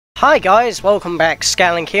Hi guys, welcome back,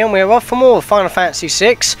 Scatlink here, and we're off for more Final Fantasy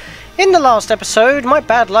VI. In the last episode, my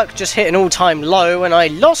bad luck just hit an all-time low, and I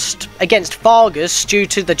lost against Vargas due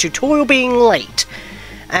to the tutorial being late.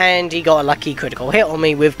 And he got a lucky critical hit on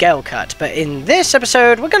me with Gale Cut. But in this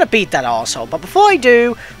episode, we're going to beat that arsehole. But before I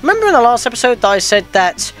do, remember in the last episode that I said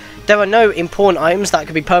that there are no important items that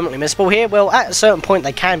could be permanently missable here? Well, at a certain point,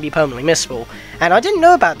 they can be permanently missable. And I didn't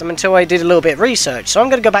know about them until I did a little bit of research, so I'm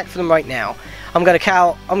going to go back for them right now. I'm gonna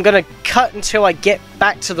cut until I get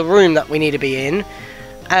back to the room that we need to be in.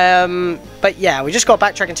 But yeah, we just got to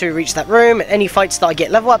backtrack until we reach that room. Any fights that I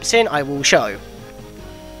get level ups in, I will show.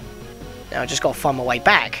 Now I just got to find my way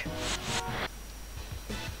back.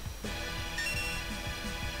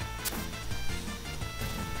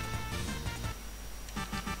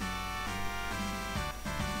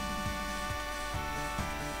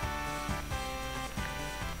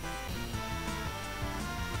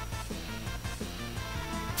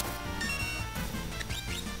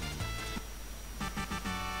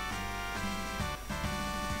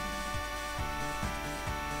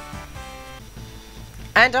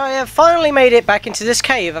 And I have finally made it back into this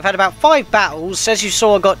cave. I've had about 5 battles. As you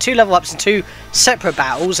saw, I got 2 level ups and 2 separate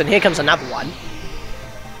battles, and here comes another one.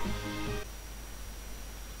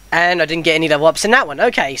 And I didn't get any level ups in that one.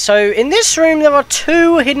 Okay, so in this room there are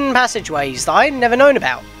 2 hidden passageways that I'd never known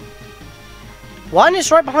about. One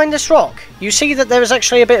is right behind this rock. You see that there is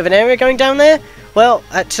actually a bit of an area going down there? Well,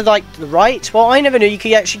 to like the right. Well, I never knew you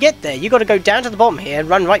could actually get there. You got to go down to the bottom here and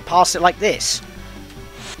run right past it like this.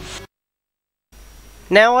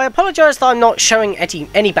 Now, I apologise that I'm not showing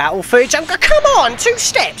any battle footage. Come on, 2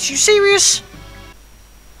 steps, you serious?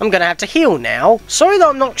 I'm gonna have to heal now. Sorry that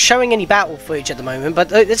I'm not showing any battle footage at the moment,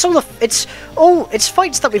 but it's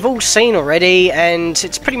fights that we've all seen already, and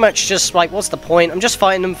it's pretty much just like, what's the point? I'm just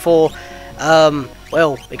fighting them for,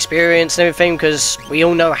 well, experience and everything, because we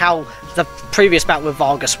all know how the previous battle with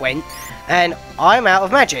Vargas went, and I'm out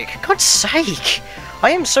of magic. God's sake,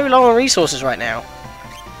 I am so low on resources right now.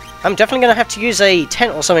 I'm definitely going to have to use a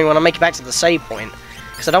tent or something when I make it back to the save point,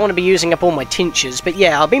 because I don't want to be using up all my tinctures. But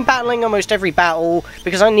yeah, I've been battling almost every battle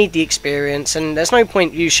because I need the experience, and there's no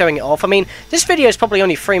point you showing it off. I mean, this video is probably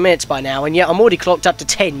only 3 minutes by now, and yet I'm already clocked up to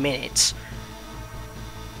 10 minutes.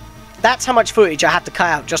 That's how much footage I have to cut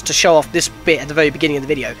out just to show off this bit at the very beginning of the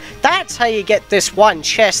video. That's how you get this one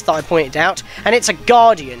chest that I pointed out, and it's a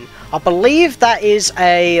Guardian. I believe that is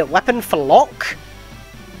a weapon for Locke.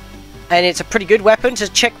 And it's a pretty good weapon. To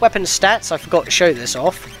check weapon stats, I forgot to show this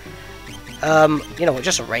off. You know what,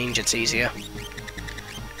 just arrange, it's easier.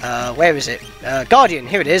 Where is it? Guardian,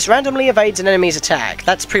 here it is. Randomly evades an enemy's attack.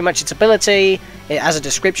 That's pretty much its ability. It has a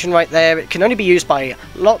description right there. It can only be used by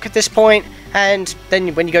Locke at this point. And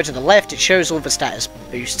then when you go to the left, it shows all the status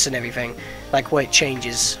boosts and everything. Like where it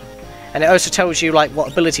changes. And it also tells you like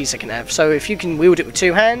what abilities it can have. So if you can wield it with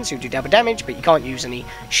 2 hands, you'll do double damage, but you can't use any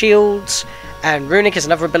shields. And Runic is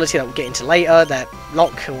another ability that we'll get into later that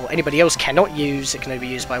Locke or anybody else cannot use. It can only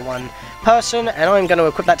be used by 1 person, and I'm going to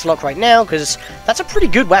equip that to Locke right now because that's a pretty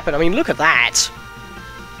good weapon. I mean, look at that.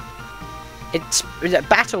 Its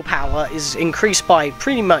battle power is increased by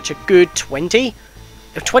pretty much a good 20,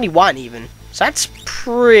 21 even. So that's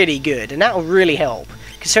pretty good, and that will really help.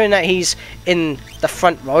 Considering that he's in the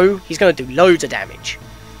front row, he's going to do loads of damage.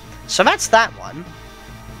 So that's that one.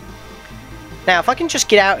 Now, if I can just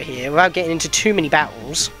get out of here without getting into too many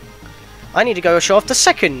battles, I need to go show off the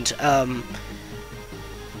second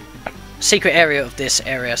secret area of this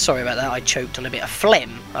area. Sorry about that, I choked on a bit of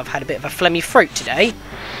phlegm. I've had a bit of a phlegmy throat today.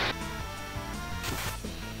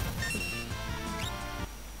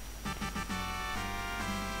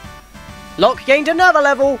 Locke gained another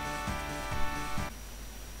level!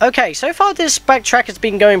 Okay, so far this backtrack has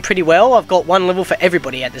been going pretty well. I've got 1 level for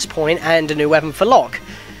everybody at this point, and a new weapon for Locke.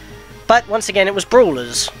 But once again, it was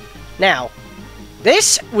brawlers. Now,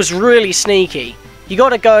 this was really sneaky. You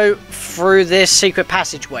gotta go through this secret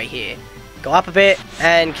passageway here. Go up a bit,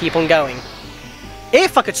 and keep on going.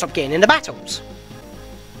 If I could stop getting in the battles.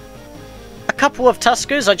 A couple of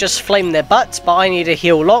Tuskers, I just flamed their butts, but I need to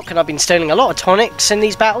heal Locke, and I've been stealing a lot of tonics in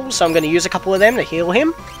these battles, so I'm going to use a couple of them to heal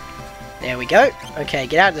him. There we go. Okay,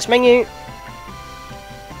 get out of this menu.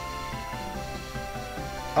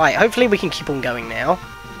 Alright, hopefully we can keep on going now.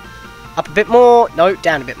 Up a bit more. No,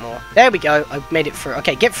 down a bit more. There we go. I made it through.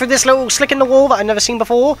 Okay, get through this little slick in the wall that I've never seen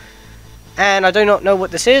before. And I do not know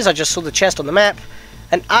what this is. I just saw the chest on the map.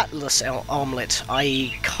 An Atlas armlet.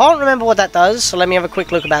 I can't remember what that does, so let me have a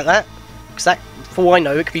quick look about that. Because that, for all I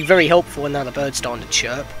know, it could be very helpful when now the bird's starting to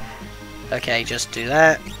chirp. Okay, just do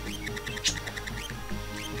that.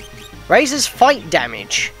 Raises fight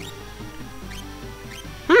damage.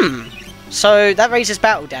 So that raises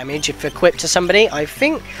battle damage if equipped to somebody, I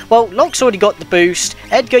think. Well, Locke's already got the boost,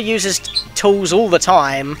 Edgar uses tools all the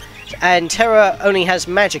time, and Terra only has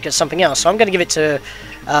magic as something else, so I'm going to give it to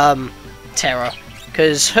Terra,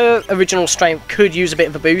 because her original strength could use a bit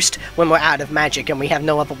of a boost when we're out of magic and we have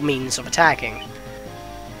no other means of attacking.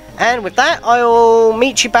 And with that, I'll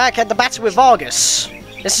meet you back at the battle with Vargas.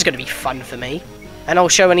 This is going to be fun for me. And I'll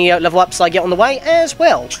show any level ups I get on the way as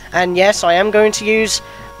well. And yes, I am going to use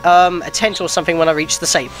a tent or something when I reach the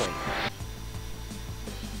save point.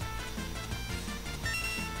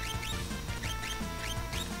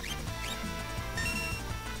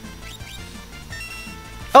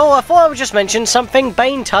 Oh, I thought I would just mention something.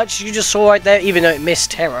 Bane Touch, you just saw right there, even though it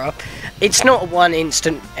missed Terra. It's not a one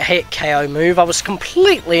instant hit KO move. I was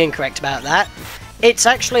completely incorrect about that. It's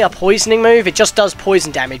actually a poisoning move. It just does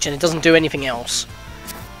poison damage and it doesn't do anything else.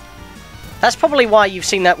 That's probably why you've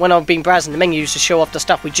seen that when I've been browsing the menus to show off the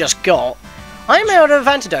stuff we just got. I'm out of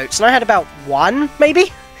antidotes and I had about one,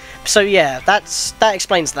 maybe? So yeah, that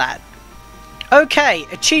explains that. Okay,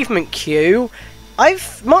 achievement queue.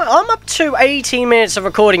 I'm up to 18 minutes of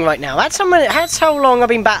recording right now. That's how long I've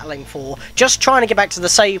been battling for, just trying to get back to the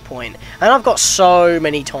save point. And I've got so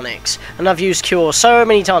many tonics, and I've used Cure so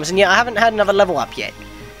many times, and yet I haven't had another level up yet.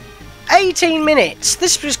 18 minutes!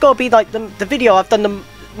 This has got to be like the video I've done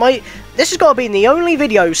this has got to be the only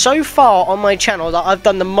video so far on my channel that I've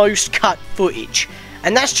done the most cut footage.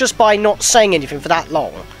 And that's just by not saying anything for that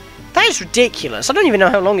long. That is ridiculous. I don't even know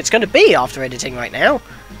how long it's going to be after editing right now.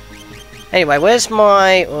 Anyway, where's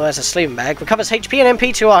my... Oh, there's a sleeping bag. Recovers HP and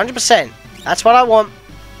MP to 100%. That's what I want.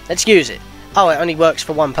 Let's use it. Oh, it only works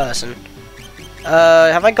for one person.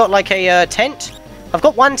 Have I got like a tent? I've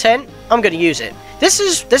got one tent. I'm going to use it. This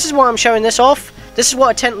is why I'm showing this off. This is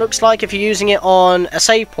what a tent looks like if you're using it on a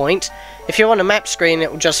save point. If you're on a map screen,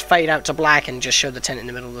 it will just fade out to black and just show the tent in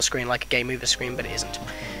the middle of the screen like a game over screen, but it isn't.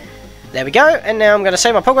 There we go. And now I'm going to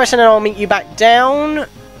save my progress and then I'll meet you back down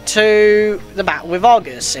to the battle with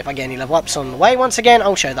Vargas. If I get any level ups on the way, once again,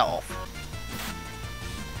 I'll show that off.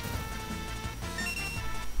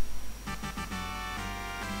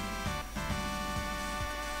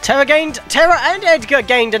 Terra and Edgar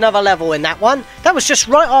gained another level in that one. That was just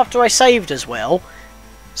right after I saved as well.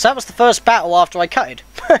 So that was the first battle after I cutted.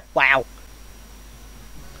 Wow.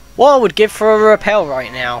 What I would give for a repel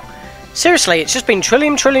right now. Seriously, it's just been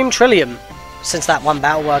trillium since that one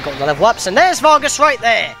battle where I got the level ups, and there's Vargas right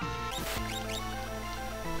there!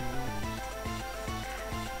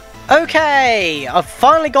 Okay, I've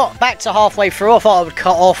finally got back to halfway through. I thought I would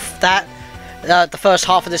cut off that, the first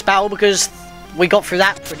half of this battle, because we got through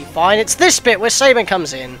that pretty fine. It's this bit where Sabin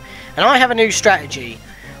comes in, and I have a new strategy.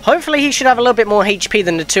 Hopefully he should have a little bit more HP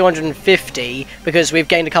than the 250, because we've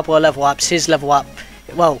gained a couple of level ups. His level up,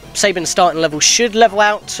 well, Sabin's starting level should level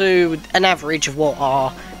out to an average of what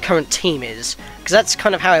our current team is, because that's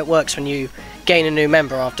kind of how it works when you gain a new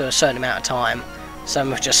member after a certain amount of time. So I'm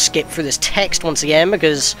going to just skip through this text once again,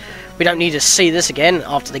 because we don't need to see this again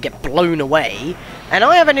after they get blown away. And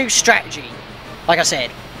I have a new strategy, like I said.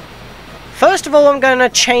 First of all, I'm going to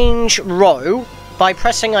change row by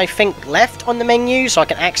pressing, I think, left on the menu, so I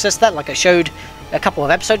can access that like I showed a couple of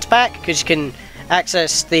episodes back, because you can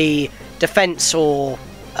access the defense or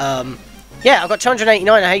yeah, I've got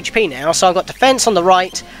 289 HP now, so I've got defense on the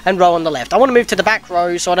right and row on the left. I want to move to the back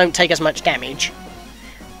row so I don't take as much damage.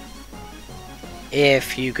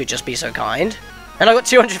 If you could just be so kind. And I've got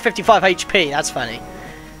 255 HP, that's funny.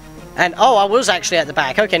 And, oh, I was actually at the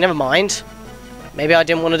back. Okay, never mind. Maybe I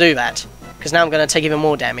didn't want to do that, because now I'm going to take even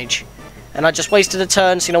more damage. And I just wasted a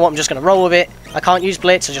turn, so you know what, I'm just going to roll with it. I can't use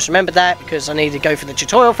Blitz, I just remembered that, because I need to go for the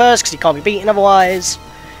tutorial first, because he can't be beaten otherwise.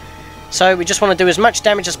 So we just want to do as much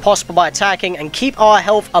damage as possible by attacking and keep our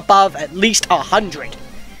health above at least 100.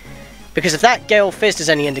 Because if that Gale Fist is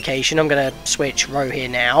any indication, I'm going to switch row here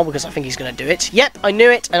now, because I think he's going to do it. Yep, I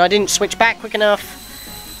knew it, and I didn't switch back quick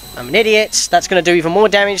enough. I'm an idiot. That's going to do even more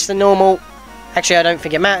damage than normal. Actually, I don't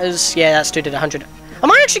think it matters. Yeah, that stood at 100.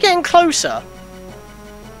 Am I actually getting closer?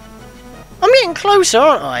 I'm getting closer,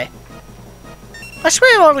 aren't I? I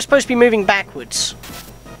swear I was supposed to be moving backwards.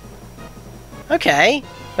 Okay.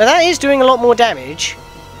 Well, that is doing a lot more damage.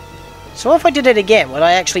 So what if I did it again? Would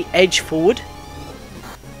I actually edge forward?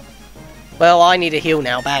 Well, I need a heal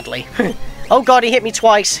now, badly. Oh god, he hit me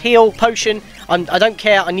twice. Heal, potion. I don't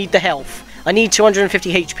care, I need the health. I need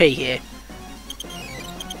 250 HP here.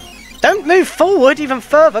 Don't move forward even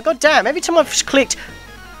further. God damn, every time I've clicked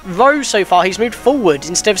row so far, he's moved forward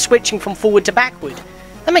instead of switching from forward to backward.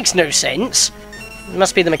 That makes no sense. It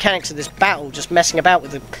must be the mechanics of this battle just messing about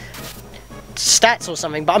with the stats or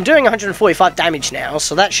something, but I'm doing 145 damage now,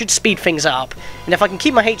 so that should speed things up. And if I can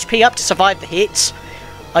keep my HP up to survive the hits,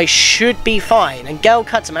 I should be fine. And Gale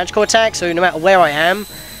Cut's a magical attack, so no matter where I am,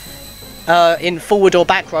 in forward or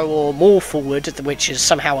back row or more forward, which is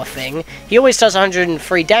somehow a thing, he always does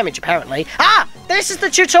 103 damage apparently. Ah! This is the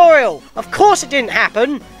tutorial! Of course it didn't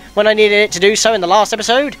happen when I needed it to do so in the last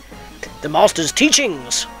episode. The Master's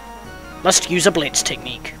teachings. Must use a blitz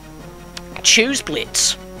technique. Choose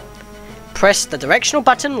blitz. Press the directional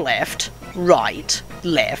button left, right,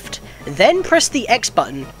 left, then press the X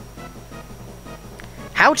button.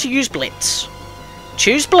 How to use blitz.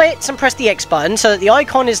 Choose blitz and press the X button so that the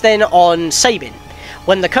icon is then on Sabin.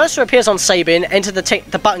 When the cursor appears on Sabin, enter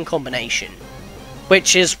the button combination,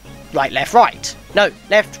 which is right, left, right. No,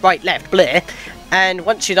 left, right, left, bleh. And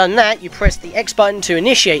once you've done that, you press the X button to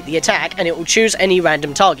initiate the attack, and it will choose any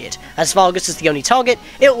random target. As Vargas is the only target,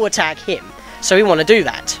 it will attack him. So we want to do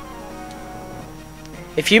that.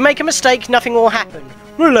 If you make a mistake, nothing will happen.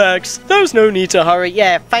 Relax, there's no need to hurry.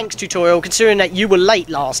 Yeah, thanks tutorial, considering that you were late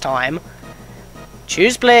last time.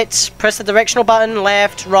 Choose blitz, press the directional button,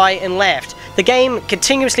 left, right, and left. The game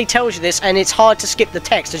continuously tells you this, and it's hard to skip the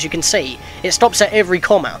text, as you can see. It stops at every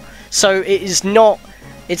comma. So it's not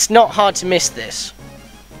hard to miss this.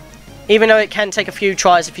 Even though it can take a few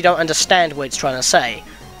tries if you don't understand what it's trying to say.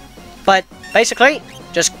 But basically,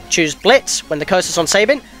 just choose blitz when the cursor's on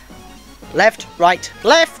Sabin. Left, right,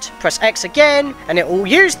 left, press X again, and it will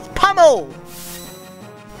use pummel!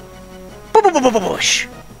 Boosh!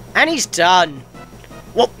 And he's done.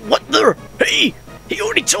 What the? Hey! He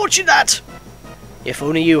already taught you that! If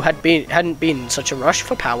only you hadn't been such a rush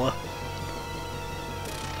for power.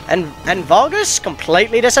 And Vargas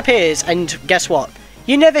completely disappears, and guess what?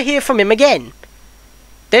 You never hear from him again.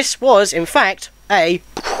 This was, in fact, a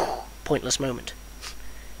pointless moment.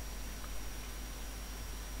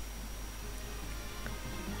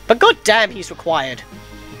 But goddamn, he's required.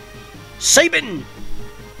 Sabin!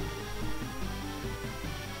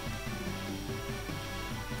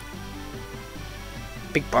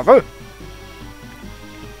 Big brother?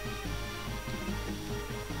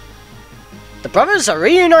 The brothers are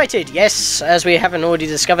reunited! Yes, as we haven't already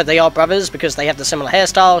discovered, they are brothers because they have the similar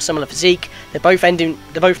hairstyle, similar physique. They're both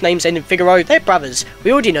names end in Figaro. They're brothers.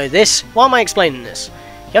 We already know this. Why am I explaining this?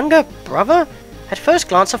 Younger brother? At first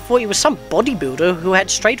glance, I thought he was some bodybuilder who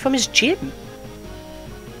had strayed from his gym.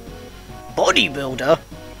 Bodybuilder?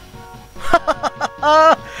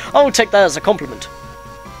 I'll take that as a compliment.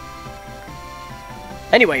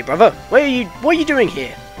 Anyway, brother, what are you doing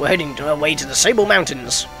here? We're heading away to the Sable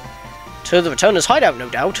Mountains. To the Returner's hideout, no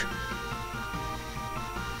doubt.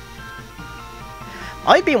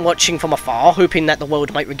 I've been watching from afar, hoping that the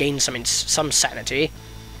world might regain some sanity.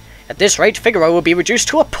 At this rate, Figaro will be reduced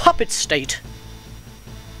to a puppet state.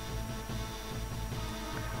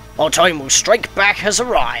 Our time will strike back has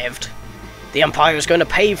arrived. The Empire is going to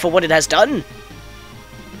pay for what it has done.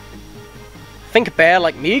 Think a bear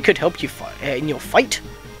like me could help you in your fight?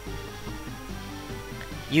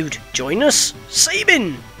 You'd join us?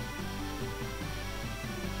 Sabin!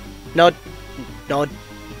 Nod. Nod.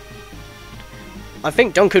 I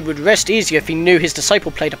think Dunkard would rest easier if he knew his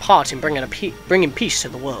disciple played a part in bringing peace to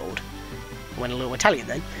the world. Went a little Italian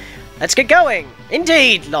then. Let's get going!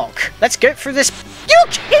 Indeed, Locke. Let's get through this.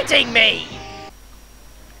 You're kidding me!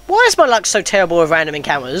 Why is my luck so terrible with random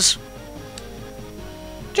encounters?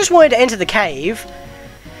 Just wanted to enter the cave.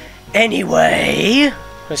 Anyway,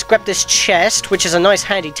 let's grab this chest, which is a nice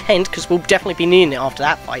handy tent, because we'll definitely be needing it after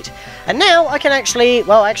that fight. And now I can actually,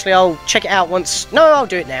 well, actually I'll check it out once. No, I'll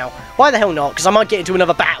do it now. Why the hell not? Because I might get into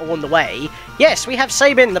another battle on the way. Yes, we have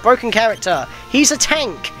Sabin, the broken character. He's a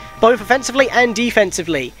tank, both offensively and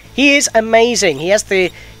defensively. He is amazing. He has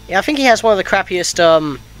I think he has one of the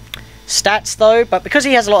crappiest stats though, but because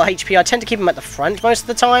he has a lot of HP, I tend to keep him at the front most of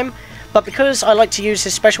the time. But because I like to use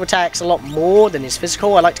his special attacks a lot more than his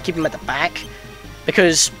physical, I like to keep him at the back.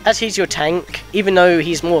 Because as he's your tank, even though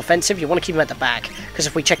he's more offensive, you want to keep him at the back. Because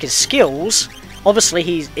if we check his skills,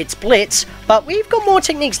 obviously it's blitz, but we've got more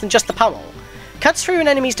techniques than just the pummel. Cuts through an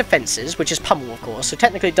enemy's defenses, which is pummel of course, so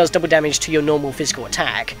technically it does double damage to your normal physical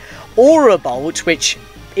attack. Aura Bolt, which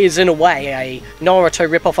is in a way a Naruto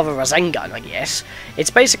ripoff of a Rasengan, I guess. It's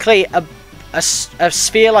basically a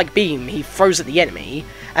sphere-like beam he throws at the enemy,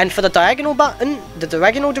 and for the diagonal button, the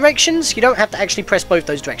diagonal directions, you don't have to actually press both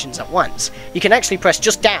those directions at once. You can actually press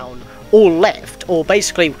just down or left, or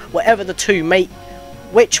basically whatever the two make,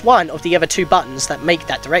 which one of the other two buttons that make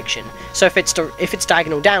that direction. So if it's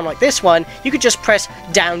diagonal down like this one, you could just press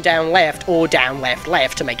down, down, left, or down, left,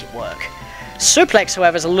 left to make it work. Suplex,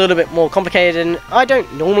 however, is a little bit more complicated, and I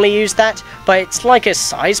don't normally use that, but it's like a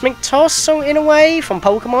seismic toss, so in a way, from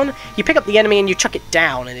Pokemon. You pick up the enemy and you chuck it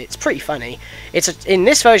down, and it's pretty funny. In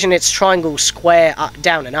this version, it's triangle, square, up,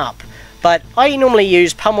 down, and up. But I normally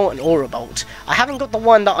use Pummel and Aura Bolt. I haven't got the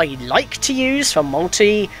one that I like to use for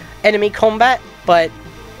multi-enemy combat, but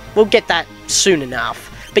we'll get that soon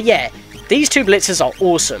enough. But yeah, these two blitzes are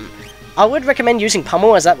awesome. I would recommend using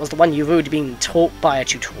Pummel, as that was the one you've already been taught by a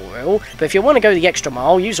tutorial, but if you want to go the extra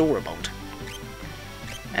mile, use Aura Bolt.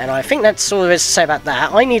 And I think that's all there is to say about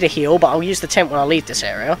that. I need a heal, but I'll use the tent when I leave this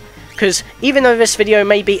area, because even though this video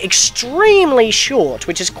may be extremely short,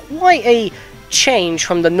 which is quite a change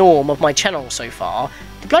from the norm of my channel so far,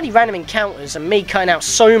 the bloody random encounters and me cutting out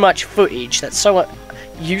so much footage that's so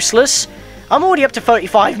useless, I'm already up to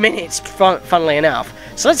 35 minutes, funnily enough.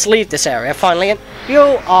 So let's leave this area, finally, and you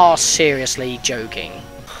are seriously joking.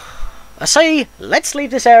 I say, let's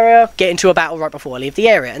leave this area, get into a battle right before I leave the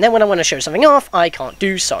area, and then when I want to show something off, I can't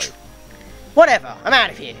do so. Whatever, I'm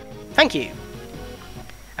out of here. Thank you.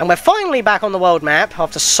 And we're finally back on the world map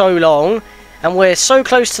after so long, and we're so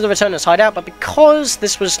close to the Returner's Hideout, but because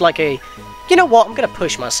this was like a... You know what, I'm going to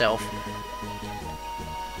push myself.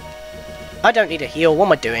 I don't need a heal, what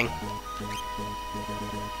am I doing?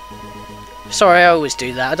 Sorry, I always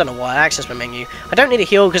do that. I don't know why. I access my menu. I don't need a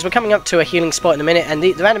heal because we're coming up to a healing spot in a minute, and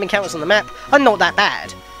the random encounters on the map are not that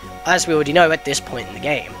bad, as we already know at this point in the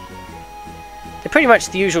game. They're pretty much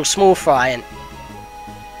the usual small fry, and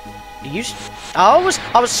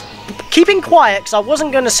I was keeping quiet because I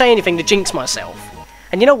wasn't going to say anything to jinx myself.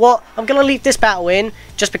 And you know what? I'm going to leave this battle in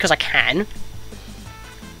just because I can.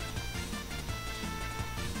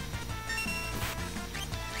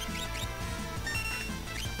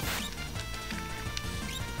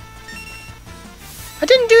 I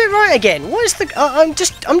didn't do it right again. What is the...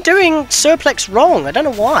 I'm doing Surplex wrong. I don't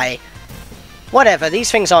know why. Whatever, these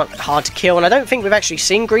things aren't hard to kill, and I don't think we've actually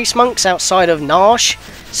seen Grease Monks outside of Nash,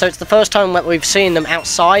 so it's the first time that we've seen them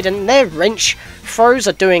outside, and their wrench throws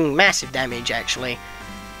are doing massive damage, actually,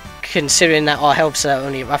 considering that our healths are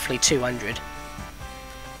only roughly 200.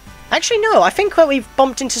 Actually, no, I think that we've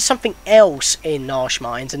bumped into something else in Nash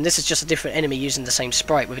Mines, and this is just a different enemy using the same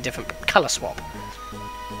sprite with a different colour swap.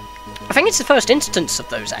 I think it's the first instance of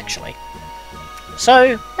those, actually.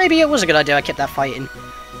 So, maybe it was a good idea I kept that fighting.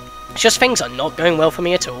 It's just things are not going well for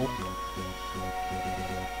me at all.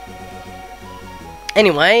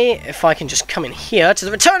 Anyway, if I can just come in here to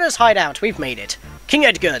the Returner's Hideout, we've made it. King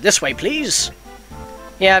Edgar, this way, please.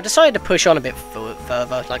 Yeah, I've decided to push on a bit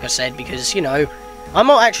further, like I said, because, you know, I'm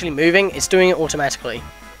not actually moving, it's doing it automatically.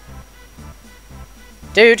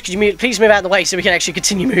 Dude, could you please move out of the way so we can actually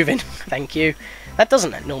continue moving? Thank you. That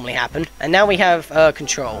doesn't normally happen. And now we have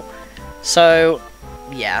control. So,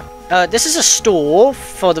 yeah. This is a store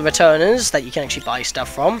for the returners that you can actually buy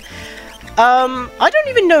stuff from. I don't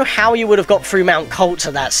even know how you would have got through Mount Colt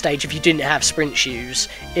to that stage if you didn't have sprint shoes,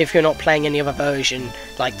 if you're not playing any other version,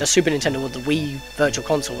 like the Super Nintendo or the Wii Virtual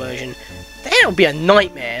Console version. That would be a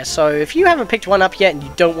nightmare, so if you haven't picked one up yet and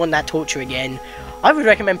you don't want that torture again, I would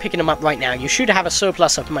recommend picking them up right now. You should have a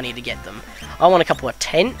surplus of money to get them. I want a couple of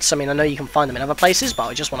tents. I mean, I know you can find them in other places, but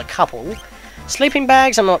I just want a couple. Sleeping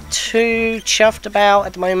bags I'm not too chuffed about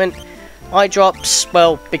at the moment. Eye drops,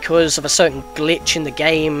 well, because of a certain glitch in the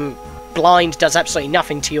game, blind does absolutely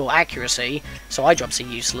nothing to your accuracy, so eye drops are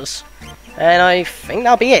useless. And I think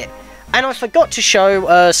that'll be it. And I forgot to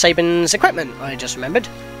show Sabin's equipment, I just remembered.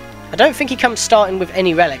 I don't think he comes starting with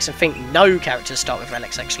any relics. I think no characters start with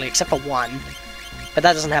relics, actually, except for one. But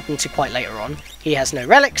that doesn't happen until quite later on. He has no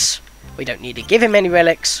relics. We don't need to give him any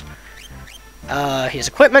relics. His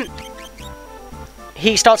equipment.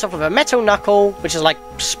 He starts off with a metal knuckle, which is like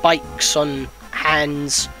spikes on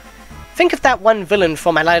hands. Think of that one villain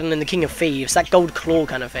from Aladdin and the King of Thieves, that gold claw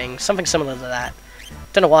kind of thing. Something similar to that.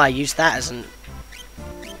 Don't know why I used that as a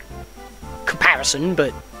comparison,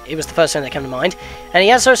 but it was the first thing that came to mind. And he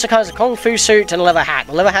has also kind of a Kung Fu suit and a leather hat.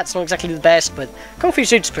 The leather hat's not exactly the best, but Kung Fu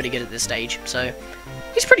suit's pretty good at this stage, so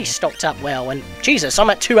he's pretty stocked up well. And Jesus, I'm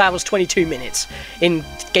at 2 hours 22 minutes in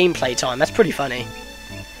gameplay time. That's pretty funny.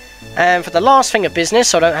 And for the last thing of business,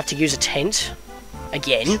 so I don't have to use a tent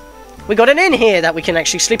again, we got an inn here that we can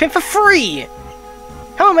actually sleep in for free!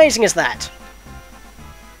 How amazing is that?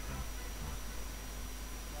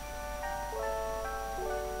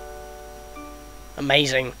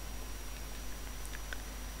 Amazing.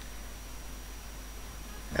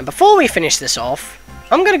 And before we finish this off,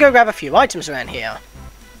 I'm going to go grab a few items around here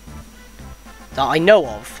that I know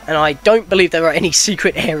of, and I don't believe there are any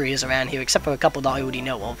secret areas around here except for a couple that I already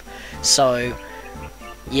know of. So,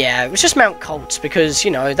 Yeah, it was just Mount Colts, because, you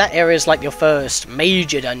know, that area is like your first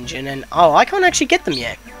major dungeon, and, oh, I can't actually get them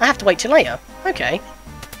yet. I have to wait till later. Okay.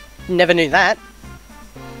 Never knew that.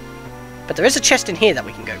 But there is a chest in here that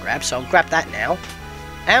we can go grab, so I'll grab that now.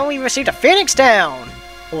 And we received a Phoenix down!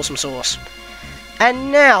 Awesome sauce.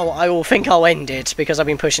 And now I will think I'll end it, because I've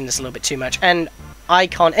been pushing this a little bit too much, and I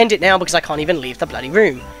can't end it now because I can't even leave the bloody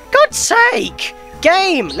room. God's sake!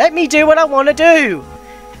 Game! Let me do what I want to do!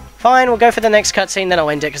 Fine, we'll go for the next cutscene, then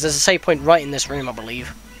I'll end it, because there's a save point right in this room, I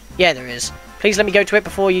believe. Yeah, there is. Please let me go to it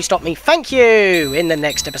before you stop me. Thank you! In the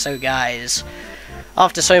next episode, guys.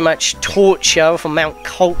 After so much torture from Mount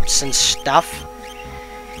Colts and stuff.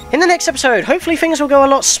 In the next episode, hopefully things will go a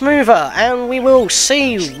lot smoother, and we will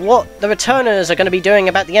see what the returners are going to be doing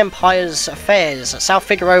about the Empire's affairs at South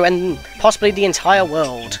Figaro and possibly the entire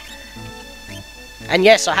world. And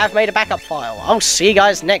yes, I have made a backup file. I'll see you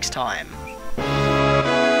guys next time.